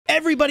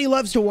Everybody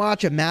loves to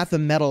watch a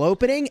Mathom medal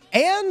opening,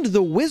 and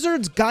the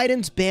Wizard's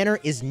Guidance banner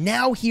is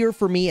now here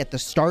for me at the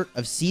start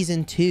of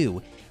Season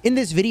 2. In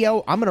this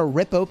video, I'm going to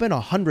rip open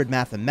 100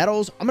 Mathom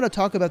medals. I'm going to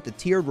talk about the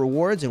tiered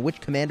rewards and which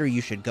commander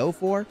you should go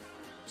for.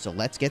 So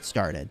let's get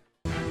started.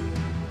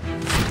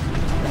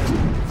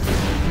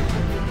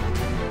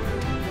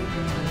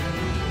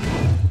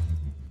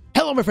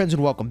 Hello, my friends,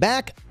 and welcome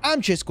back.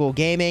 I'm Chisgule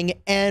Gaming,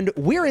 and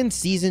we're in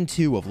Season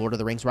 2 of Lord of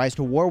the Rings Rise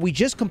to War. We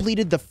just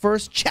completed the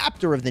first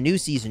chapter of the new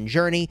season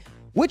journey,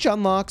 which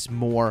unlocks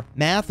more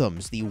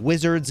Mathoms. The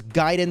Wizard's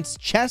Guidance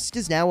chest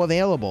is now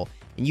available,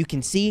 and you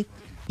can see,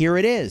 here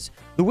it is.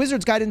 The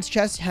Wizard's Guidance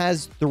chest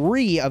has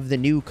 3 of the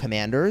new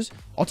commanders.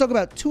 I'll talk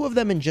about 2 of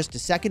them in just a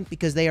second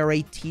because they are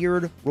a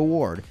tiered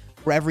reward.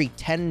 For every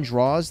 10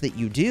 draws that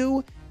you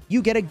do,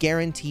 you get a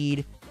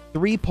guaranteed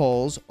 3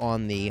 pulls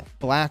on the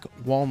black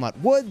walnut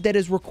wood that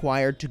is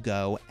required to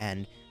go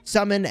and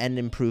summon and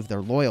improve their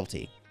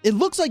loyalty. It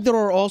looks like there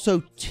are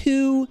also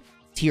 2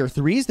 tier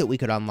 3s that we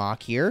could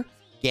unlock here,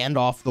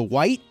 Gandalf the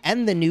White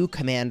and the new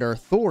commander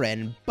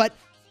Thorin, but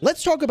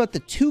let's talk about the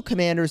 2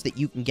 commanders that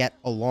you can get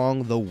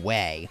along the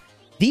way.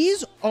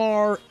 These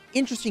are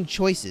interesting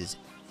choices.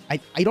 I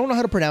don't know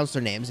how to pronounce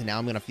their names, and now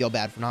I'm going to feel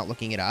bad for not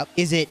looking it up.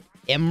 Is it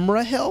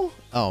Imrahil?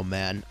 Oh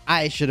man,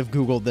 I should have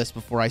Googled this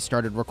before I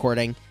started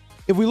recording.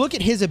 If we look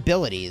at his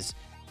abilities,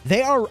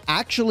 they are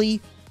actually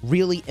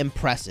really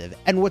impressive.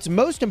 And what's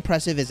most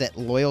impressive is at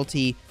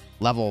loyalty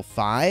level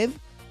 5,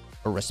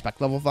 or respect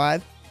level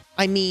 5.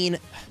 I mean,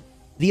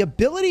 the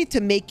ability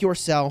to make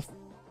yourself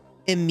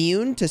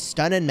immune to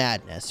stun and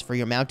madness for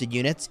your mounted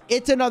units.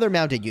 It's another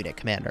mounted unit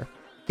commander.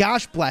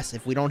 Gosh bless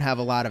if we don't have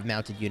a lot of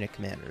mounted unit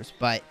commanders.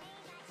 But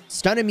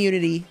stun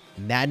immunity,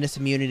 madness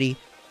immunity.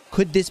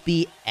 Could this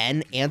be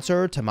an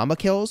answer to Mama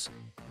Kills?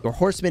 Your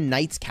Horsemen,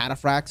 Knights,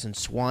 Cataphracts, and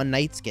Swan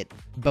Knights get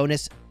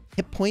bonus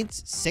hit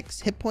points,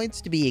 6 hit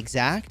points to be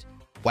exact.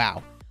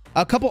 Wow.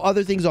 A couple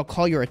other things I'll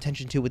call your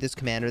attention to with this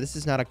commander. This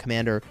is not a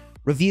commander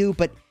review,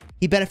 but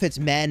he benefits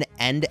men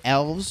and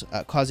elves,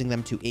 causing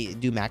them to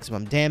do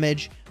maximum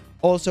damage.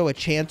 Also, a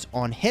chance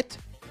on hit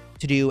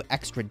to do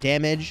extra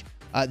damage.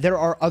 There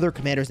are other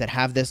commanders that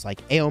have this,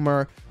 like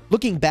Eomer.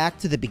 Looking back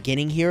to the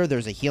beginning here,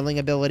 there's a healing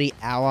ability,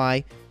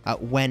 Ally.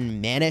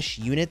 When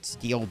Manish units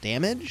deal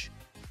damage,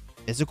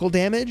 physical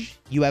damage,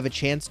 you have a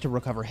chance to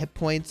recover hit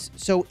points.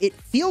 So it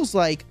feels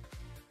like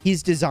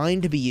he's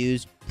designed to be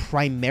used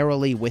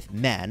primarily with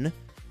men,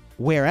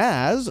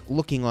 whereas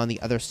looking on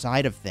the other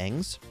side of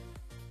things,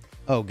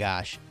 oh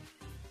gosh,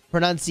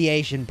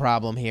 pronunciation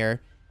problem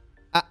here.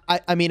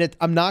 I mean,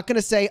 I'm not going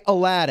to say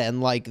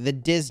Aladdin like the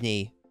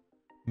Disney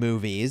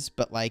movies,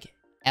 but like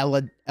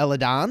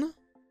Eladan?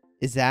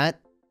 Did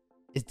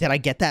I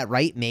get that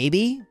right?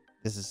 Maybe?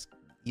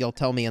 You'll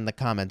tell me in the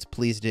comments,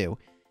 please do.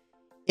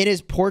 In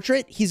his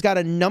portrait, he's got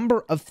a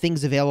number of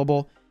things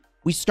available.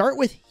 We start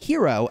with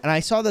Hero, and I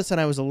saw this and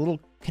I was a little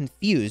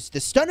confused. The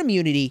stun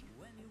immunity,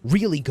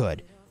 really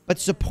good. But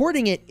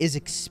supporting it is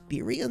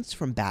experience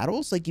from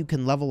battles, like you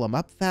can level them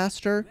up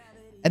faster,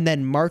 and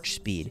then march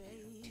speed.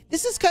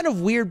 This is kind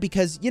of weird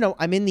because, you know,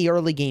 I'm in the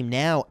early game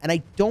now, and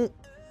I don't,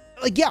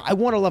 like, yeah, I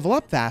want to level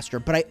up faster,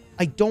 but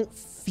I don't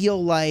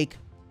feel like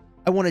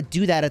I want to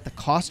do that at the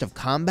cost of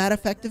combat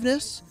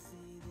effectiveness.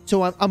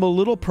 So I'm a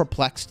little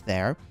perplexed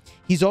there.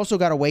 He's also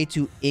got a way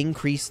to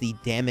increase the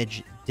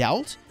damage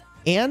dealt,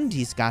 and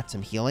he's got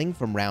some healing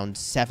from round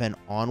 7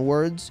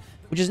 onwards,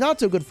 which is not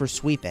so good for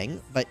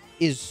sweeping, but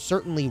is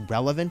certainly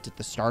relevant at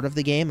the start of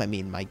the game. I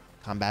mean, my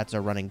combats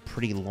are running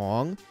pretty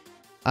long.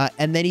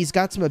 And then he's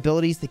got some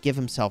abilities that give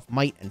himself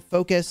might and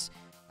focus,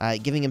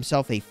 giving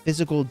himself a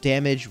physical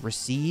damage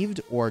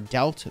received or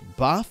dealt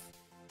buff.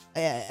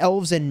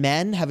 Elves and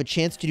men have a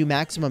chance to do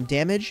maximum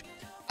damage.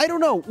 I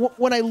don't know.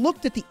 When I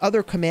looked at the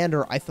other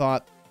commander, I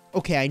thought,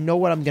 okay, I know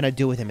what I'm going to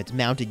do with him. It's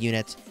mounted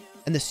units,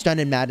 and the stun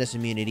and madness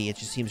immunity, it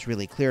just seems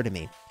really clear to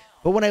me.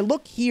 But when I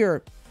look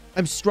here,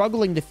 I'm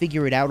struggling to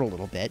figure it out a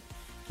little bit.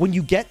 When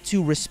you get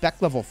to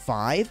respect level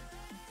 5,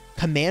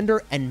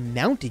 commander and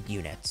mounted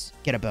units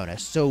get a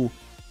bonus. So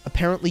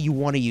apparently you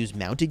want to use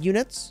mounted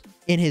units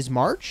in his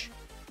march.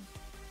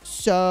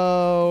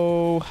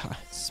 So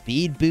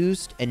speed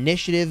boost,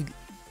 initiative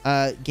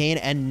gain,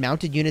 and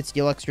mounted units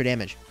deal extra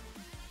damage.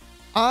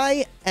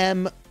 I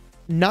am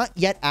not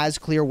yet as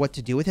clear what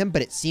to do with him,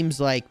 but it seems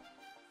like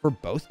for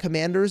both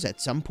commanders,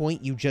 at some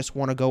point, you just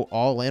want to go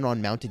all in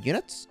on mounted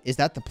units. Is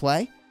that the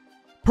play?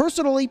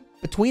 Personally,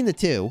 between the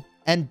 2,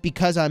 and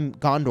because I'm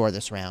Gondor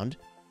this round,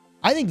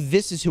 I think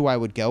this is who I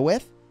would go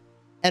with.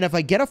 And if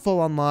I get a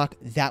full unlock,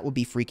 that would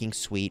be freaking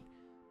sweet.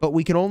 But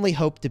we can only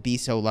hope to be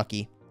so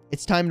lucky.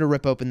 It's time to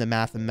rip open the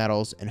Mathom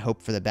medals and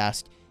hope for the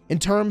best. In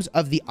terms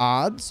of the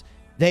odds,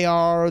 they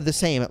are the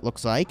same, it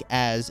looks like,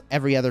 as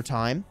every other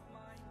time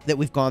that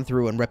we've gone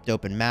through and ripped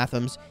open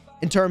Mathoms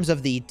in terms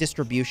of the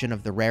distribution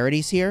of the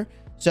rarities here.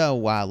 So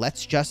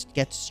let's just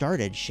get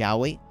started, shall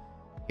we?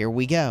 Here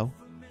we go.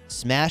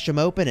 Smash them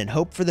open and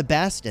hope for the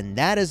best, and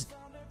that is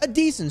a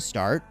decent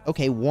start.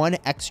 Okay, 1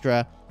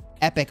 extra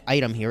epic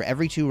item here.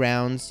 Every 2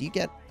 rounds, you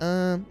get,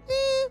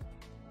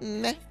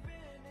 meh.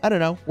 I don't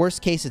know.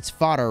 Worst case, it's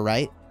fodder,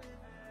 right?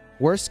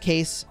 Worst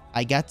case,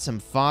 I get some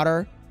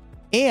fodder.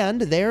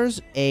 And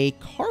there's a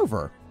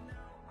carver.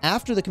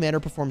 After the commander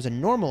performs a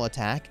normal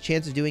attack,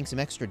 chance of doing some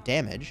extra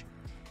damage.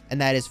 And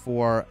that is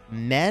for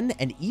men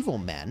and evil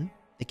men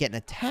that get an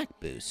attack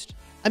boost.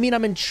 I mean,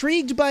 I'm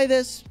intrigued by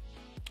this,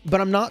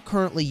 but I'm not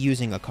currently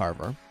using a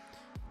carver.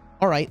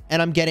 All right,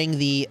 and I'm getting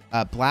the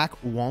black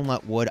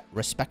walnut wood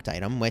respect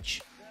item,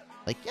 which,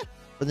 like, yeah,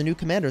 for the new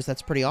commanders,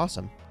 that's pretty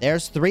awesome.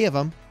 There's 3 of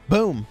them.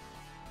 Boom.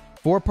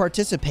 4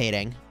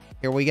 participating.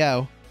 Here we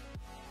go.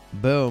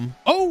 Boom.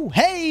 Oh,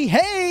 hey,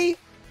 hey!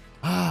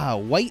 Ah,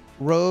 white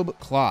robe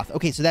cloth.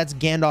 Okay, so that's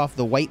Gandalf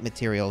the white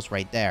materials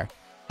right there.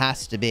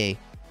 Has to be.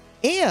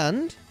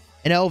 And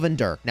an elven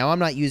dirk. Now, I'm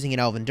not using an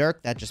elven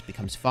dirk. That just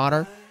becomes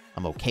fodder.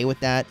 I'm okay with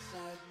that.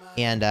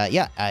 And,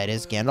 yeah, it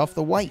is Gandalf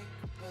the white.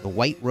 The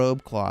white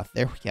robe cloth.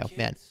 There we go.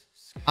 Man,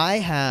 I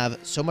have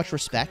so much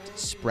respect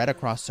spread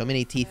across so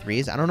many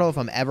T3s. I don't know if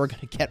I'm ever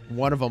going to get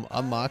one of them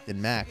unlocked in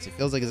max. It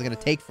feels like it's going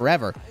to take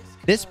forever.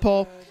 This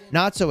pull,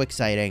 not so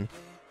exciting.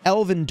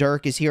 Elven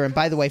Dirk is here. And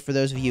by the way, for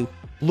those of you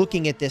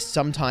looking at this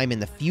sometime in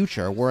the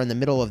future, we're in the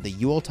middle of the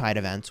Yuletide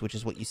events, which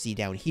is what you see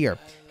down here.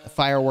 The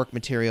firework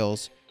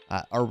materials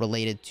are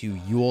related to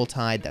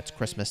Yuletide. That's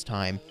Christmas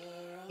time.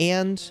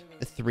 And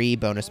the 3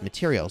 bonus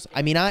materials.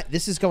 I mean,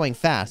 this is going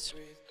fast.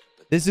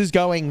 This is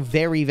going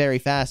very, very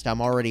fast.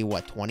 I'm already,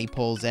 what, 20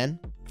 pulls in?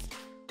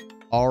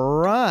 All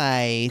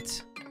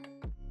right.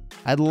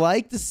 I'd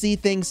like to see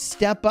things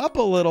step up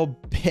a little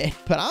bit,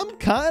 but I'm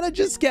kind of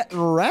just getting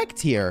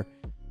wrecked here.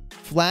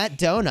 Flat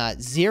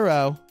donut,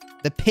 0.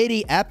 The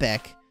pity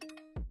epic.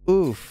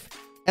 Oof.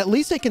 At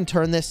least I can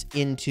turn this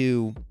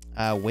into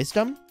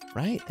wisdom,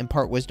 right?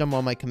 Impart wisdom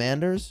on my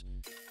commanders.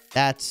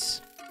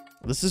 This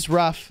is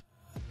rough.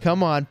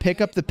 Come on,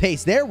 pick up the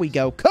pace. There we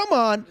go. Come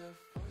on.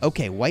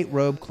 Okay, white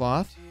robe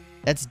cloth.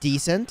 That's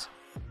decent.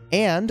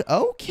 And,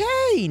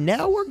 okay,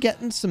 now we're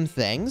getting some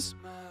things.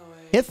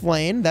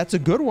 Hithlane, that's a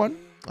good one.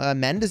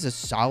 Mend is a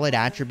solid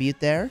attribute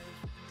there.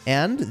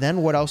 And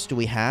then what else do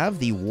we have?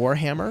 The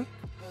Warhammer.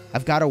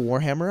 I've got a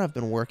Warhammer I've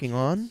been working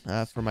on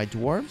for my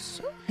dwarves.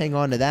 So hang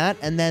on to that.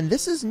 And then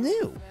this is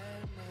new.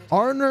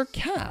 Arnor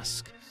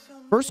Cask.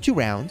 First 2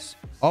 rounds,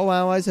 all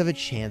allies have a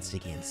chance to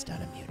gain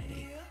stun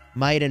immunity.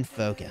 Might and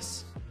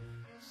focus.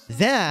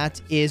 That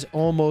is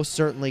almost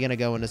certainly going to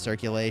go into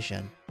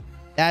circulation.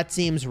 That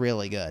seems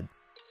really good.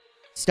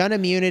 Stun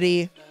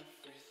immunity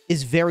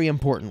is very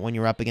important when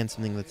you're up against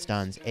something that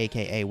stuns,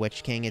 aka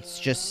Witch King. It's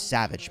just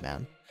savage,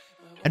 man.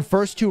 And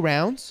first 2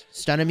 rounds,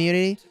 stun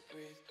immunity,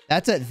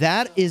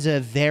 that is a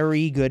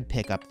very good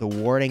pickup. The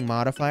warding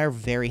modifier,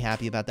 very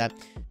happy about that.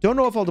 Don't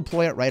know if I'll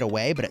deploy it right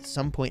away, but at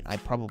some point I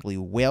probably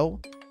will.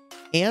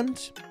 And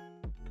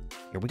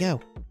here we go.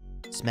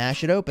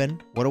 Smash it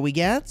open. What do we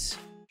get?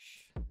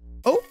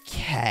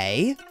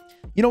 Okay.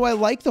 You know, I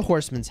like the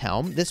Horseman's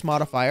Helm. This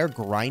modifier,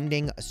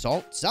 Grinding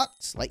Assault,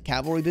 sucks. Light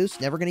Cavalry boost,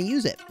 never going to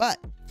use it. But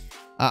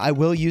I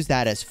will use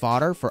that as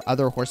fodder for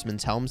other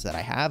Horseman's Helms that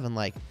I have. And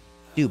like,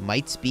 dude,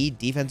 Might Speed,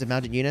 defensive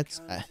mounted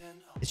units,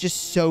 it's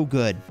just so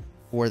good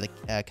for the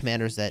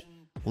commanders that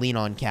lean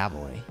on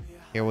cavalry.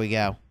 Here we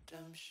go.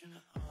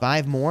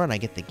 5 more and I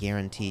get the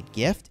guaranteed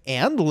gift.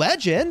 And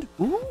legend.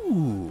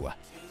 Ooh.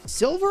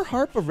 Silver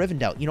Harp of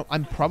Rivendell. You know,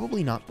 I'm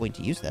probably not going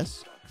to use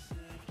this.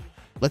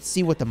 Let's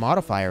see what the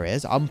modifier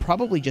is. I'm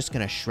probably just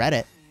going to shred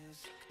it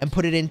and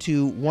put it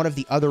into one of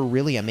the other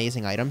really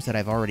amazing items that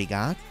I've already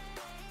got.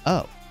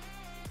 Oh.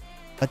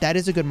 But that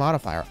is a good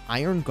modifier.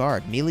 Iron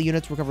Guard. Melee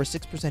units recover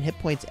 6% hit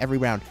points every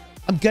round.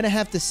 I'm going to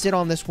have to sit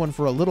on this one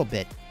for a little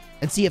bit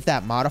and see if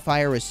that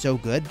modifier is so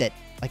good that,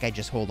 like, I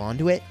just hold on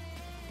to it.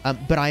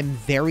 But I'm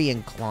very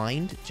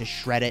inclined to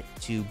shred it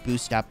to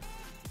boost up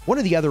one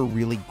of the other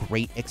really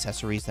great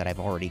accessories that I've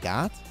already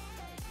got.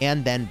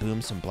 And then,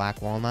 boom, some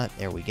black walnut.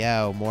 There we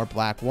go. More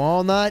black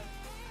walnut.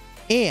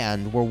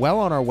 And we're well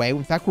on our way.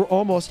 In fact, we're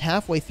almost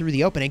halfway through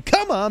the opening.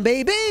 Come on,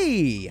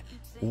 baby!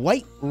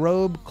 White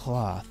robe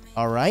cloth.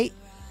 All right.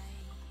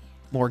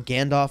 More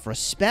Gandalf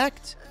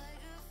respect.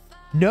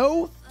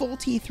 No full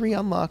T3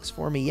 unlocks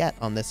for me yet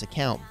on this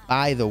account,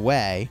 by the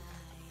way.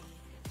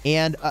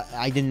 And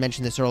I didn't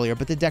mention this earlier,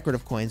 but the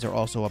decorative coins are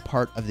also a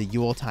part of the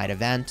Yuletide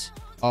event.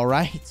 All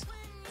right.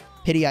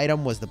 Pity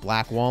item was the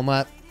black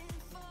walnut.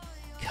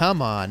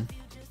 Come on.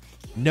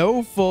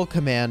 No full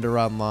commander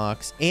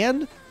unlocks.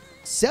 And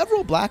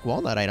several black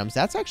walnut items.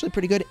 That's actually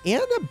pretty good.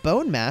 And a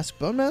bone mask.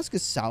 Bone mask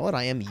is solid.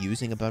 I am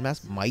using a bone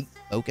mask. Might,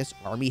 focus,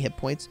 army hit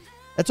points.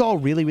 That's all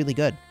really, really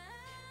good.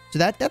 So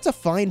that's a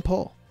fine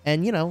pull.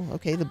 And, you know,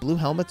 okay, the blue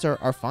helmets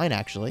are fine,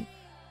 actually.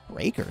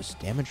 Breakers.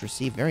 Damage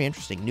received. Very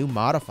interesting. New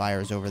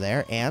modifiers over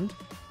there. And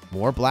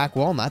more black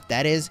walnut.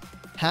 That is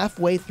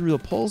halfway through the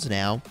pulls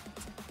now.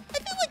 I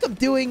feel like I'm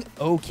doing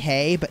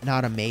okay, but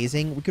not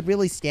amazing. We could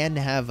really stand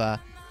to have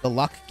the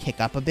luck kick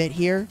up a bit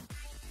here.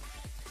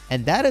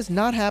 And that has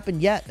not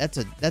happened yet. That's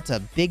a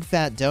big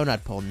fat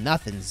donut pull.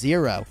 Nothing.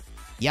 0.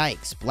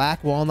 Yikes.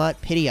 Black walnut.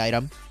 Pity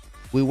item.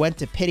 We went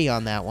to pity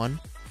on that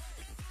one.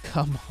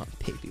 Come on,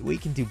 baby. We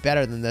can do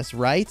better than this,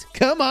 right?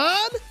 Come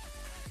on!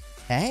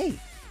 Hey.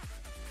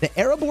 The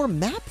Erebor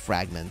map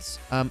fragments.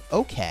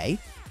 Okay.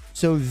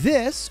 So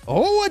this...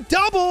 Oh, a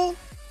double!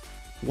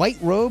 White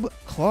robe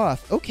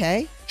cloth.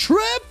 Okay.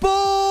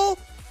 Triple!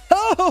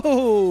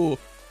 Oh!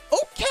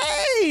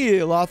 Okay!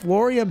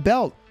 Lothlorien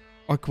belt.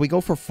 Or can we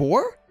go for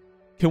 4?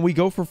 Can we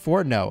go for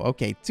 4? No.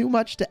 Okay, too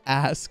much to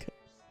ask.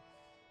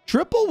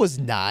 Triple was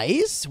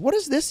nice. What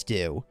does this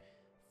do?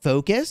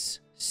 Focus,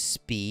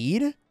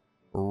 speed,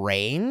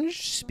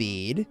 range,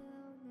 speed.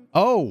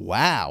 Oh,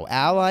 wow.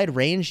 Allied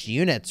ranged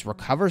units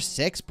recover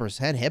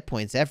 6% hit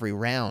points every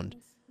round.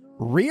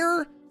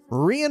 Rear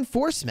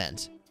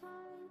reinforcement.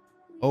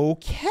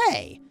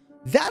 Okay.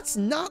 That's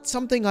not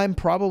something I'm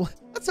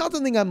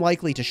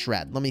likely to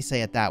shred. Let me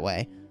say it that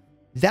way.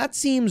 That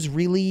seems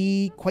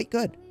really quite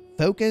good.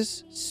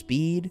 Focus,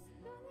 speed,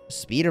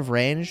 speed of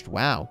ranged.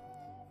 Wow.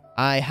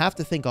 I have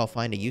to think I'll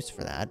find a use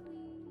for that.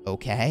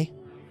 Okay.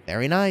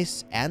 Very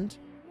nice. And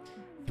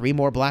 3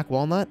 more black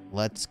walnut.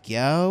 Let's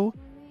go.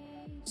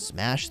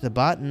 Smash the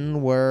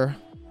button. We're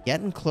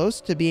getting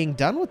close to being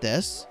done with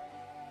this.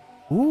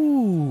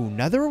 Ooh,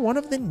 another one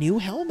of the new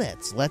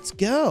helmets. Let's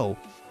go.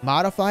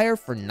 Modifier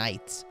for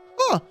knights.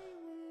 Huh.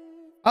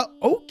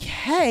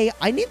 Okay.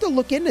 I need to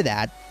look into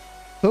that.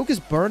 Focus,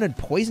 burn, and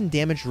poison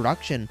damage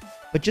reduction,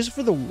 but just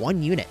for the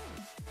 1 unit.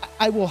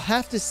 I will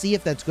have to see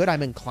if that's good.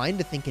 I'm inclined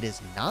to think it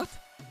is not,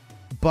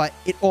 but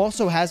it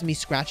also has me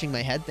scratching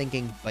my head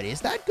thinking, but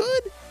is that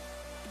good?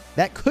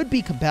 That could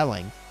be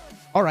compelling.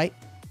 All right.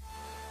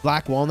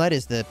 Black walnut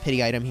is the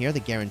pity item here, the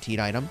guaranteed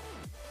item.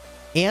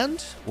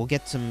 And we'll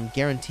get some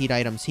guaranteed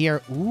items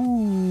here.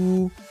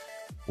 Ooh.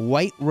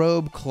 White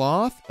robe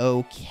cloth.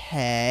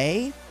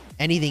 Okay.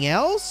 Anything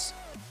else?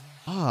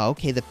 Ah,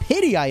 okay. The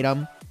pity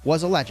item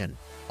was a legend.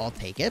 I'll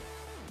take it.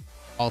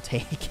 I'll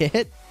take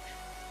it.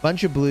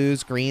 Bunch of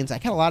blues, greens. I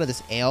got a lot of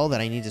this ale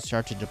that I need to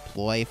start to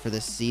deploy for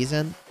this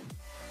season.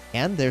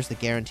 And there's the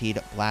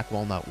guaranteed black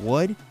walnut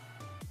wood.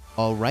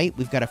 All right.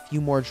 We've got a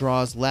few more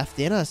draws left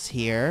in us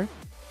here.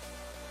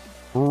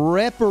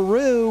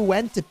 Ripperoo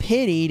went to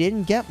pity.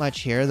 Didn't get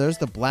much here. There's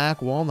the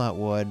black walnut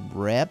wood.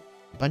 Rip.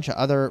 A bunch of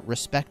other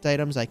respect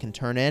items I can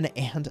turn in.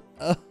 And,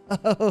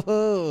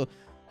 oh,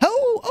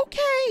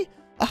 okay.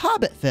 A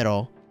hobbit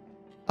fiddle.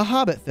 A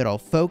hobbit fiddle.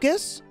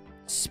 Focus,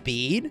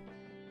 speed,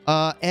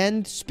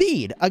 and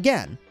speed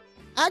again.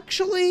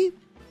 Actually,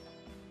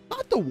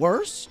 not the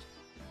worst.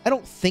 I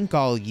don't think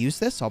I'll use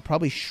this. I'll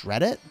probably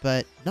shred it,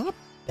 but not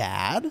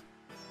bad.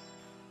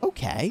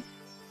 Okay.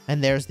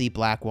 And there's the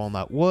black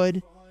walnut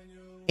wood.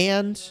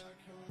 And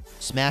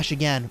smash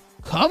again.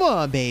 Come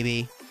on,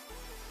 baby.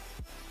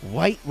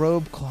 White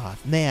robe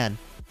cloth. Man,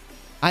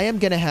 I am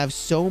going to have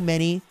so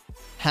many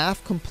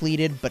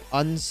half-completed but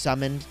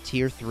unsummoned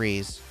tier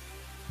 3s.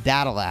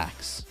 Battle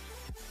axe.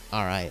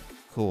 All right,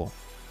 cool.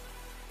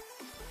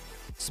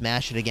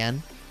 Smash it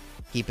again.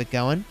 Keep it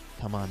going.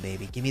 Come on,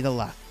 baby. Give me the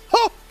luck.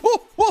 Oh,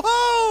 whoa,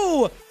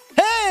 whoa!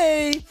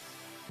 Hey!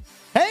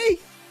 Hey!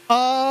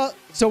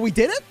 So we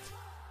did it?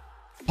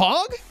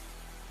 Pog?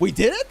 We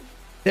did it?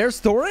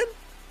 There's Thorin.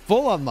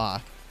 Full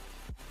unlock.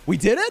 We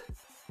did it?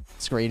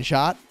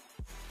 Screenshot.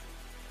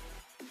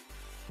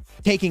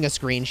 Taking a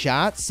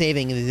screenshot.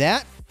 Saving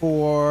that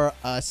for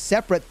a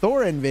separate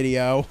Thorin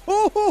video.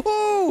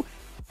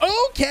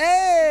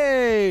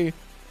 Okay.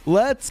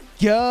 Let's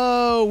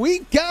go. We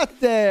got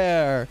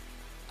there.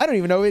 I don't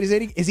even know. Is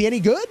he any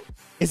good?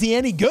 Is he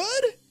any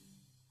good?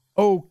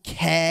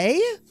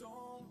 Okay.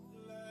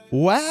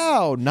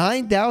 Wow,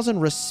 9,000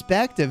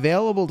 respect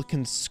available to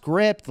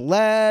conscript.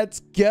 Let's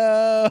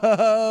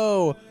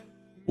go.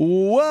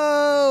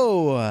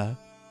 Whoa.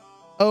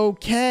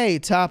 Okay,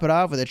 top it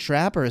off with a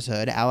trapper's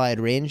hood. Allied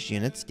ranged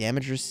units,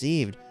 damage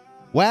received.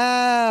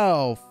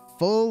 Wow,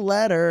 full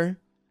letter.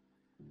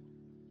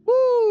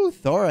 Woo,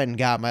 Thorin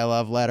got my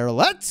love letter.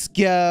 Let's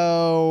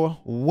go.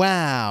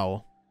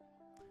 Wow.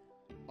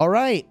 All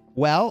right,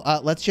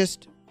 well, let's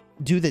just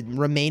do the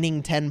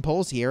remaining 10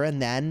 pulls here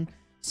and then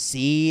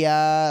see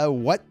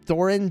what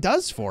Thorin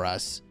does for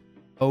us.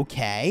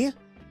 Okay.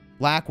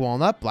 Black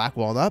walnut, black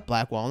walnut,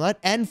 black walnut,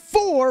 and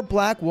 4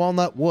 black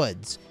walnut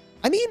woods.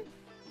 I mean,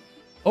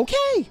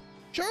 okay,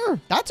 sure.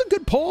 That's a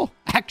good pull,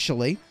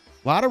 actually.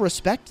 A lot of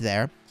respect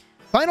there.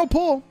 Final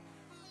pull.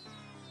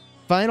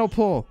 Final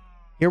pull.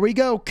 Here we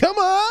go. Come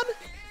on.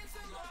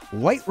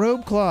 White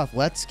robe cloth.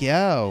 Let's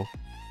go.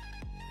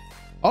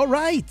 All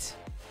right.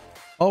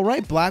 All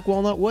right, black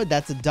walnut wood.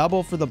 That's a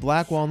double for the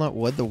black walnut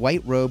wood. The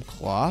white robe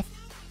cloth.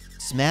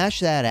 Smash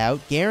that out.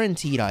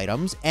 Guaranteed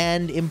items.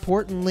 And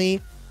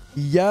importantly,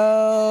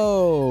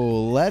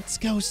 yo, let's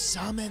go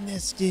summon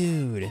this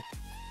dude.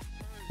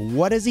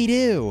 What does he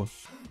do?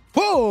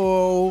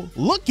 Whoa,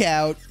 look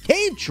out.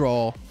 Cave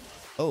troll.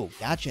 Oh,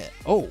 gotcha.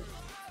 Oh,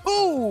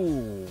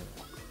 oh.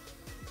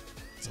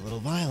 It's a little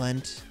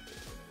violent,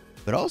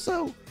 but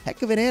also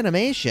heck of an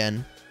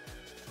animation.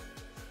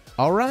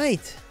 All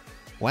right.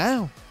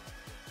 Wow.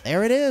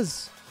 There it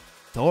is.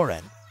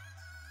 Thorin.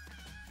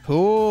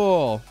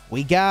 Cool.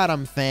 We got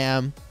him,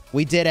 fam.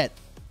 We did it.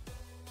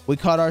 We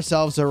caught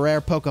ourselves a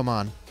rare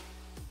Pokemon.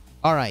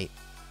 All right.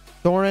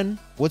 Thorin,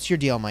 what's your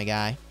deal, my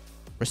guy?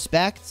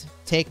 Respect.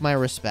 Take my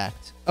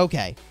respect.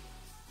 Okay.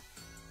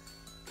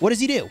 What does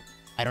he do?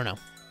 I don't know.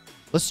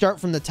 Let's start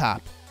from the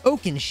top.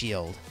 Oaken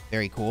Shield.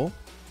 Very cool.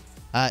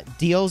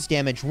 Deals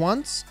damage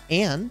once,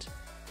 and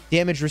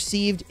damage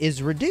received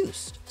is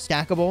reduced.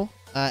 Stackable,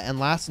 and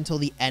lasts until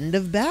the end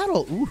of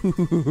battle.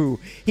 Ooh,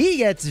 he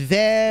gets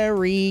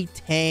very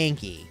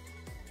tanky.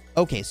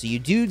 Okay, so you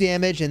do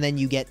damage, and then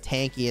you get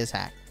tanky as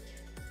heck.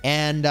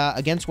 And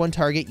against one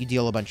target, you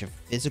deal a bunch of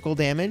physical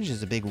damage.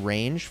 There's a big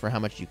range for how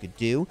much you could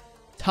do.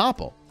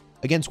 Topple.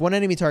 Against one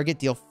enemy target,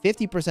 deal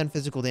 50%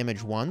 physical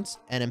damage once,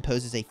 and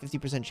imposes a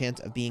 50% chance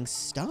of being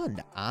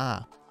stunned.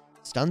 Ah,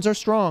 stuns are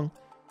strong.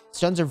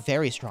 Stuns are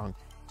very strong.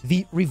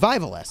 The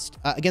Revivalist.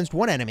 Against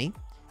one enemy,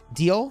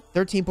 deal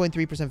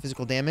 13.3%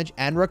 physical damage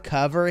and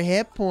recover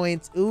hit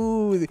points.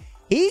 Ooh,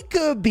 he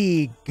could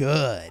be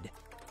good.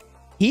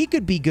 He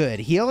could be good.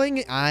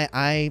 Healing,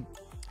 I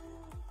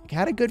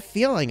got a good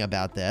feeling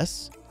about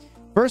this.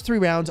 First 3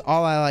 rounds,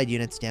 all allied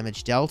units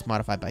damage dealt,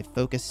 modified by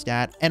focus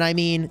stat. And I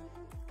mean,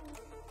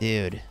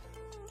 dude,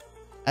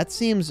 that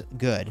seems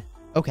good.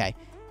 Okay.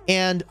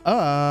 And,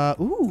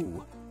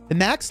 ooh. The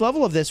max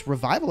level of this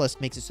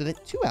Revivalist makes it so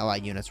that 2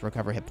 allied units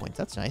recover hit points.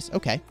 That's nice.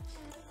 Okay.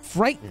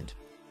 Frightened.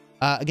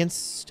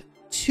 Against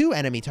 2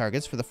 enemy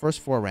targets for the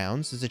first 4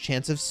 rounds, there's a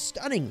chance of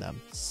stunning them.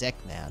 Sick,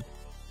 man.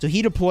 So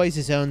he deploys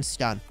his own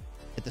stun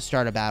at the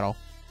start of battle.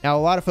 Now,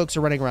 a lot of folks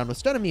are running around with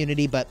stun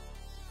immunity, but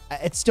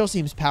it still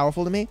seems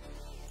powerful to me.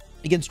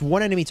 Against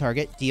one enemy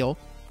target, deal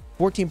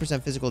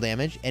 14% physical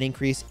damage and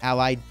increase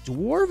allied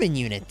dwarven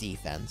unit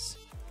defense.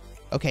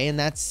 Okay, and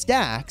that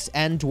stacks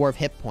and dwarf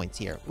hit points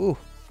here. Ooh.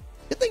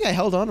 Good thing I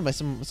held on to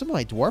some of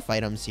my dwarf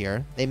items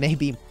here. They may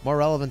be more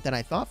relevant than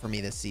I thought for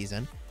me this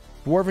season.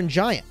 Dwarven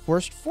Giant.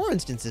 First 4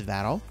 instances of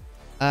battle.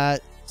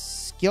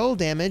 Skill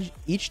damage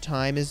each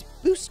time is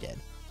boosted.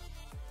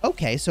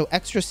 Okay, so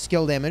extra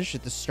skill damage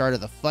at the start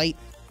of the fight.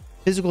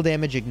 Physical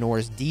damage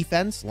ignores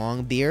defense.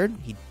 Long beard.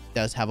 He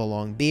does have a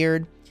long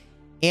beard.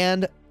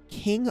 And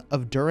King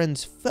of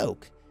Durin's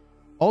Folk.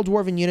 All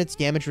dwarven units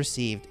damage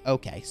received.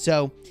 Okay,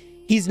 so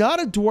he's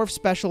not a dwarf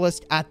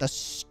specialist at the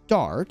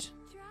start,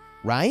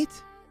 right?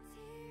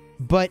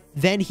 But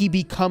then he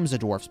becomes a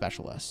dwarf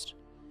specialist.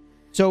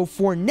 So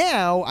for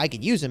now, I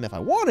could use him if I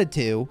wanted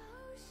to.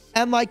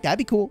 And like, that'd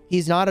be cool.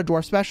 He's not a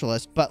dwarf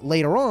specialist, but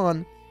later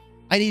on,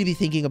 I need to be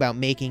thinking about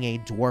making a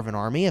dwarven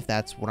army if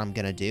that's what I'm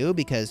going to do,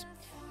 because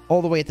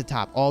all the way at the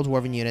top, all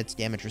dwarven units,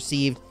 damage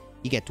received.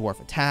 You get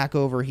dwarf attack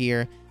over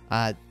here.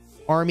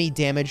 Army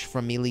damage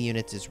from melee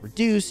units is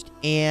reduced,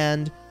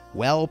 and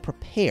well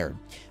prepared.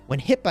 When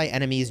hit by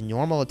enemies,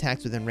 normal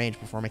attacks within range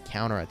perform a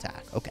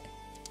counterattack. Okay.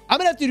 I'm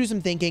going to have to do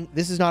some thinking.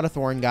 This is not a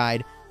Thorn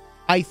guide.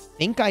 I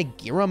think I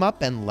gear him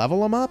up and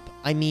level him up.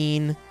 I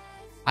mean,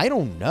 I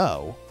don't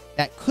know.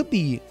 That could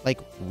be, like,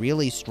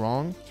 really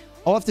strong.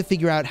 I'll have to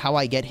figure out how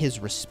I get his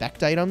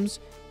respect items.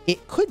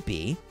 It could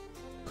be.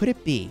 Could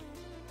it be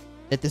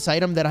that this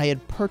item that I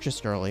had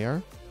purchased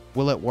earlier,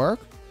 will it work?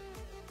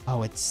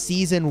 Oh, it's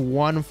Season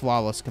 1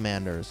 Flawless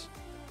Commanders.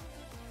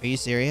 Are you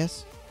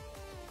serious?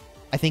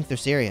 I think they're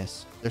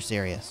serious. They're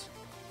serious.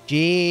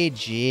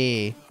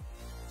 GG.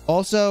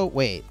 Also,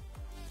 wait.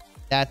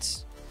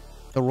 That's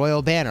the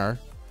Royal Banner,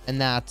 and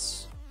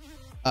that's...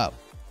 Oh,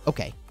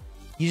 okay.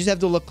 You just have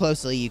to look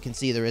closely. You can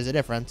see there is a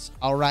difference.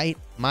 All right,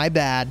 my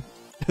bad.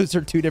 Those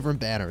are 2 different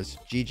banners.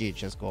 GG,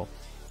 Chisgule.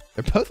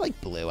 They're both like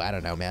blue. I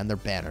don't know, man. They're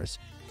banners.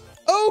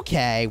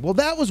 Okay, well,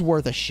 that was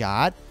worth a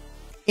shot.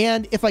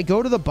 And if I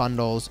go to the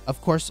bundles, of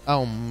course,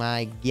 oh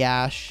my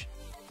gosh.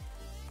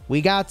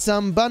 We got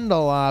some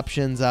bundle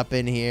options up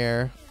in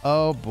here.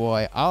 Oh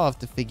boy, I'll have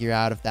to figure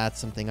out if that's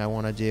something I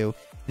want to do.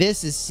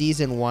 This is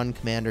Season 1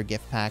 Commander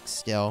gift pack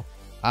still.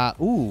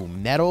 Ooh,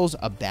 Medals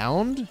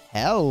Abound?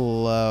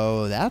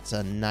 Hello, that's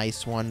a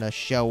nice one to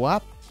show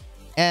up.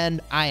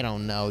 And I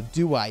don't know,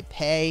 do I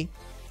pay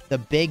the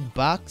big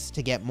bucks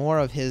to get more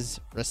of his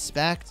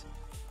respect?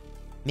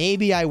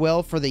 Maybe I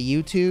will for the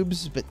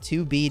YouTubes, but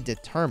to be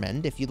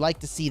determined. If you'd like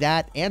to see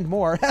that and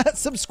more,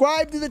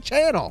 subscribe to the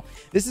channel.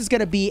 This is going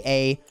to be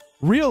a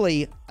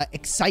really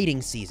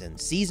exciting season.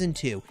 Season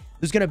 2.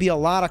 There's going to be a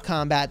lot of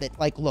combat that,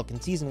 like, look, in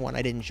Season 1,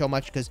 I didn't show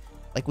much because,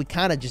 like, we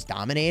kind of just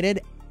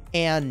dominated.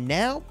 And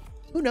now,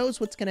 who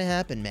knows what's going to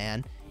happen,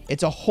 man?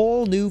 It's a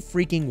whole new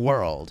freaking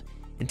world.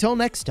 Until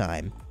next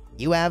time,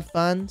 you have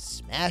fun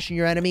smashing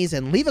your enemies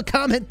and leave a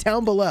comment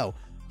down below.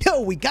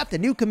 Yo, we got the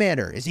new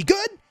commander. Is he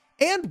good?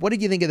 And what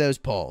did you think of those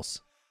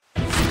polls?